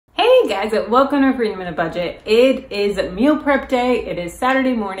guys, welcome to Freedom in a Budget. It is meal prep day. It is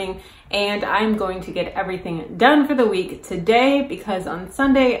Saturday morning and I'm going to get everything done for the week today because on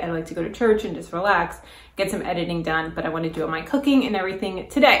Sunday I like to go to church and just relax, get some editing done, but I want to do my cooking and everything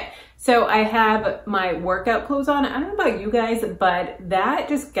today. So I have my workout clothes on. I don't know about you guys, but that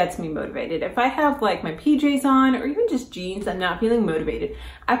just gets me motivated. If I have like my PJs on or even just jeans, I'm not feeling motivated.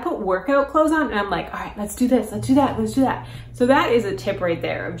 I put workout clothes on and I'm like, all right, let's do this, let's do that, let's do that. So that is a tip right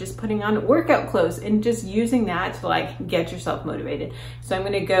there of just putting on workout clothes and just using that to like get yourself motivated. So I'm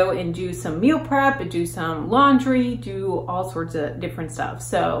gonna go and do some meal prep, do some laundry, do all sorts of different stuff.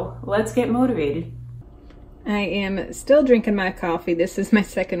 So let's get motivated. I am still drinking my coffee. This is my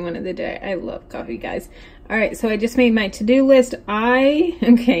second one of the day. I love coffee, guys. All right, so I just made my to-do list.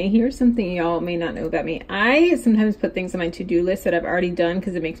 Okay, here's something y'all may not know about me. I sometimes put things on my to-do list that I've already done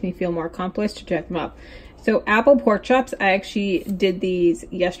because it makes me feel more accomplished to check them up. So apple pork chops, I actually did these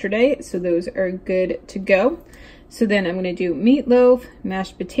yesterday, so those are good to go. So then I'm gonna do meatloaf,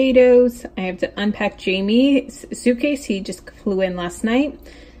 mashed potatoes. I have to unpack Jayme's suitcase. He just flew in last night.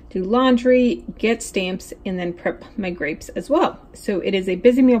 Do laundry, get stamps, and then prep my grapes as well. So it is a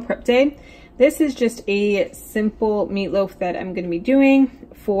busy meal prep day. This is just a simple meatloaf that I'm gonna be doing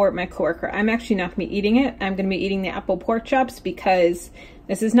for my coworker. I'm actually not gonna be eating it. I'm gonna be eating the apple pork chops because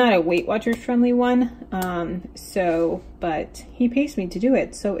this is not a Weight Watchers friendly one. But he pays me to do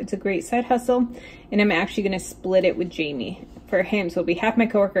it. So it's a great side hustle. And I'm actually gonna split it with Jayme for him. So it'll be half my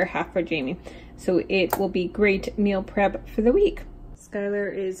coworker, half for Jayme. So it will be great meal prep for the week.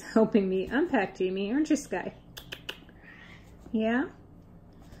 Skylar is helping me unpack Jayme, aren't you, Sky? Yeah?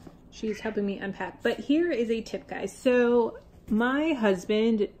 She's helping me unpack. But here is a tip, guys. So my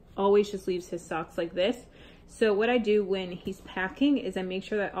husband always just leaves his socks like this. So what I do when he's packing is I make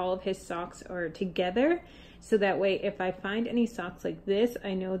sure that all of his socks are together. So that way, if I find any socks like this,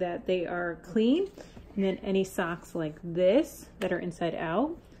 I know that they are clean. And then any socks like this that are inside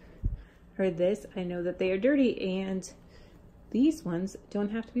out, or this, I know that they are dirty. And these ones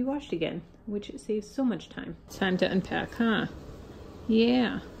don't have to be washed again, which saves so much time. Time to unpack, huh?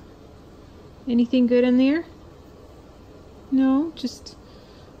 Yeah. Anything good in there? No, just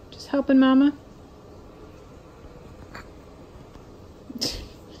helping Mama.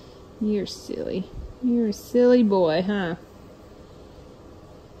 You're silly. You're a silly boy, huh?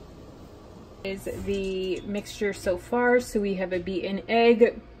 Is the mixture so far? So we have a beaten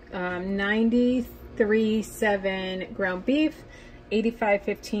egg, 93.7 ground beef,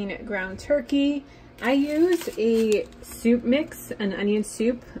 85.15 ground turkey. I use a soup mix, an onion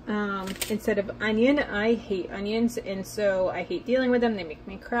soup, instead of onion. I hate onions, and so I hate dealing with them. They make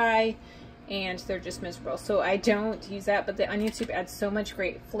me cry, and they're just miserable. So I don't use that, but the onion soup adds so much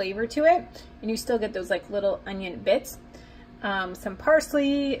great flavor to it, and you still get those like little onion bits. Some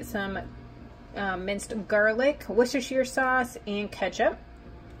parsley, some minced garlic, Worcestershire sauce, and ketchup.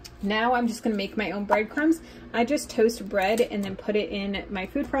 Now I'm just gonna make my own breadcrumbs. I just toast bread and then put it in my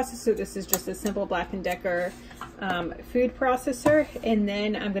food processor. This is just a simple Black & Decker food processor. And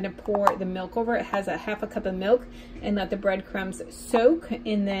then I'm gonna pour the milk over. It has a half a cup of milk, and let the breadcrumbs soak,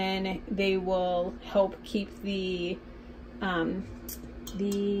 and then they will help keep the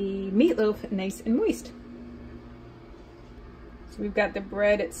meatloaf nice and moist. So we've got the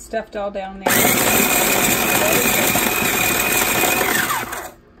bread stuffed all down there.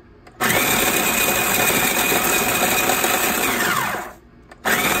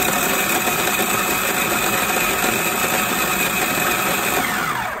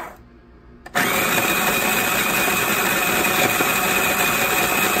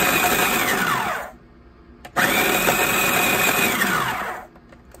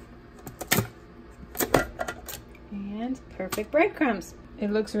 Perfect breadcrumbs.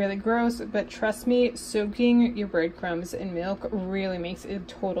 It looks really gross, but trust me, soaking your breadcrumbs in milk really makes a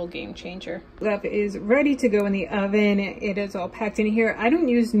total game changer. Stuff is ready to go in the oven. It is all packed in here. I don't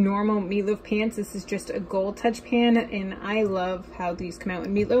use normal meatloaf pans. This is just a Gold Touch pan, and I love how these come out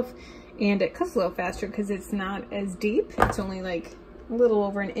in meatloaf. And it cooks a little faster because it's not as deep. It's only like a little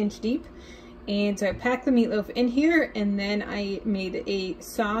over an inch deep. And so I packed the meatloaf in here, and then I made a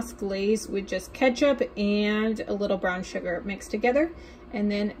sauce glaze with just ketchup and a little brown sugar mixed together, and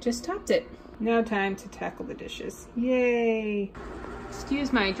then just topped it. Now time to tackle the dishes. Yay!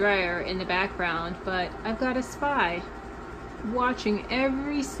 Excuse my dryer in the background, but I've got a spy watching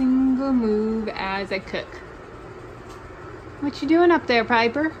every single move as I cook. What you doing up there,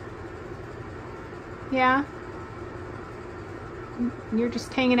 Piper? Yeah? You're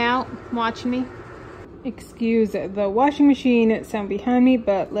just hanging out, watching me? Excuse the washing machine sound behind me,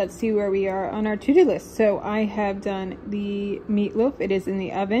 but let's see where we are on our to-do list. So I have done the meatloaf. It is in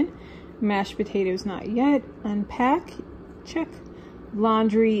the oven. Mashed potatoes, not yet. Unpack, check.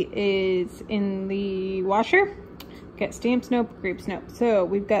 Laundry is in the washer. Get stamps, nope. Grapes, nope. So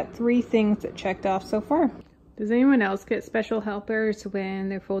we've got 3 things checked off so far. Does anyone else get special helpers when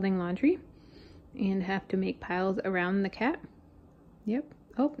they're folding laundry and have to make piles around the cat? Yep.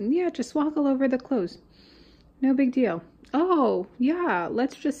 Oh, yeah, just walk all over the clothes. No big deal. Oh, yeah,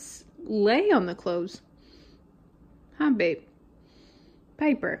 let's just lay on the clothes. Huh, babe?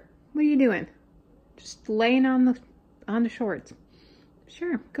 Piper, what are you doing? Just laying on the shorts.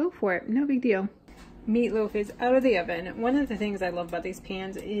 Sure, go for it. No big deal. Meatloaf is out of the oven. One of the things I love about these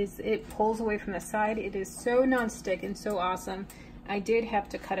pans is it pulls away from the side. It is so non-stick and so awesome. I did have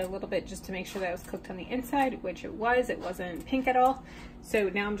to cut a little bit just to make sure that it was cooked on the inside, which it was. It wasn't pink at all. So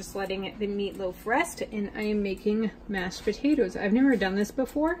now I'm just letting the meatloaf rest, and I am making mashed potatoes. I've never done this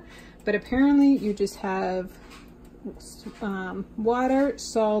before, but apparently you just have water,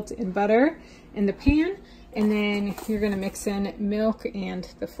 salt, and butter in the pan, and then you're gonna mix in milk and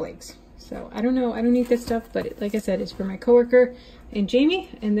the flakes. So I don't know, I don't eat this stuff, but like I said, it's for my coworker and Jayme.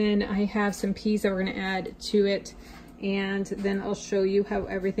 And then I have some peas that we're gonna add to it, and then I'll show you how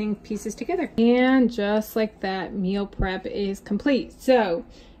everything pieces together. And just like that, meal prep is complete. So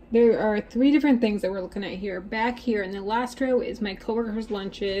there are 3 different things that we're looking at here. Back here in the last row is my coworker's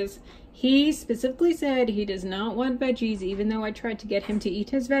lunches. He specifically said he does not want veggies, even though I tried to get him to eat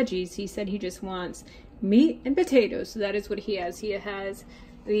his veggies. He said he just wants meat and potatoes. So that is what he has. He has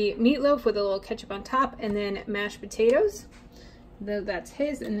the meatloaf with a little ketchup on top, and then mashed potatoes. That's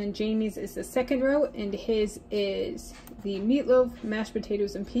his. And then Jayme's is the second row, and his is the meatloaf, mashed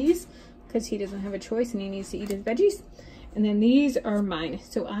potatoes, and peas, because he doesn't have a choice and he needs to eat his veggies. And then these are mine.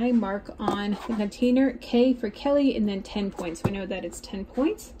 So I mark on the container K for Kelly, and then 10 points. We know that it's 10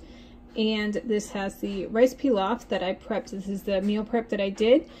 points. And this has the rice pilaf that I prepped. This is the meal prep that I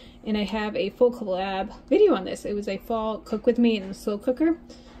did. And I have a full collab video on this. It was a fall cook with me in the slow cooker.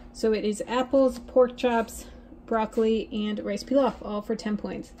 So it is apples, pork chops, broccoli, and rice pilaf, all for 10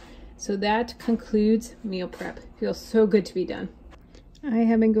 points. So that concludes meal prep. Feels so good to be done. I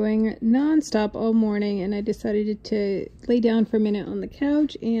have been going non-stop all morning, and I decided to lay down for a minute on the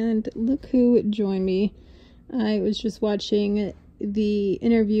couch, and look who joined me. I was just watching the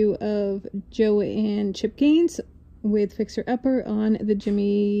interview of Joe and Chip Gaines with Fixer Upper on the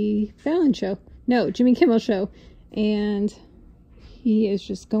Jimmy Fallon show. No, Jimmy Kimmel show. And he is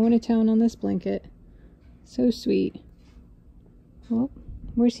just going to town on this blanket. So sweet. Well,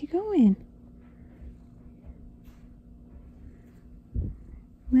 where's he going?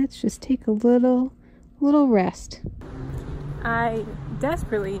 Let's just take a little rest. I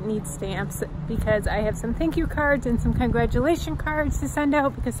desperately need stamps because I have some thank you cards and some congratulation cards to send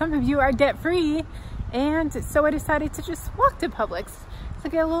out, because some of you are debt free, and so I decided to just walk to Publix to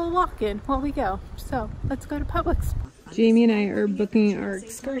get a little walk in while we go. So let's go to Publix. Jayme and I are booking our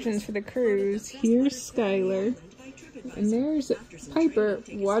excursions for the cruise. Here's Skylar, and there's Piper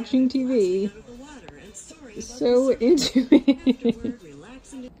watching TV, so into it.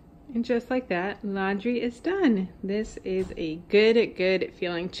 And just like that, laundry is done. This is a good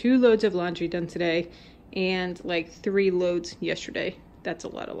feeling. 2 loads of laundry done today, and like 3 loads yesterday. That's a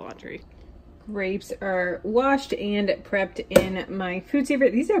lot of laundry. Grapes are washed and prepped in my food saver.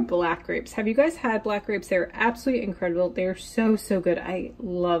 These are black grapes. Have you guys had black grapes? They're absolutely incredible. They're so good. I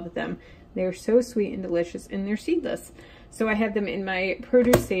love them. They're so sweet and delicious, and they're seedless. So I have them in my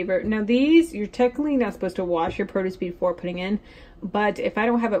produce saver. Now these, you're technically not supposed to wash your produce before putting in, but if I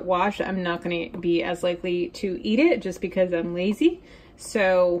don't have it washed, I'm not going to be as likely to eat it just because I'm lazy.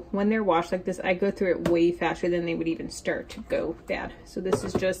 So when they're washed like this, I go through it way faster than they would even start to go bad. So this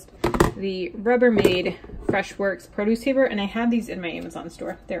is just the Rubbermaid Freshworks Produce Saver, and I have these in my Amazon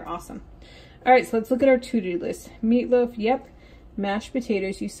store. They're awesome. All right, so let's look at our to-do list. Meatloaf, yep. Mashed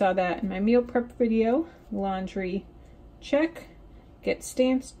potatoes, you saw that in my meal prep video. Laundry, check. Get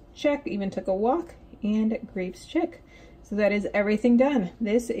stamps, check. Even took a walk. And grapes, check. So that is everything done.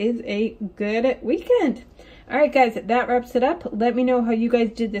 This is a good weekend. All right, guys, that wraps it up. Let me know how you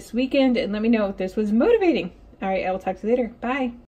guys did this weekend, and let me know if this was motivating. All right, I will talk to you later. Bye.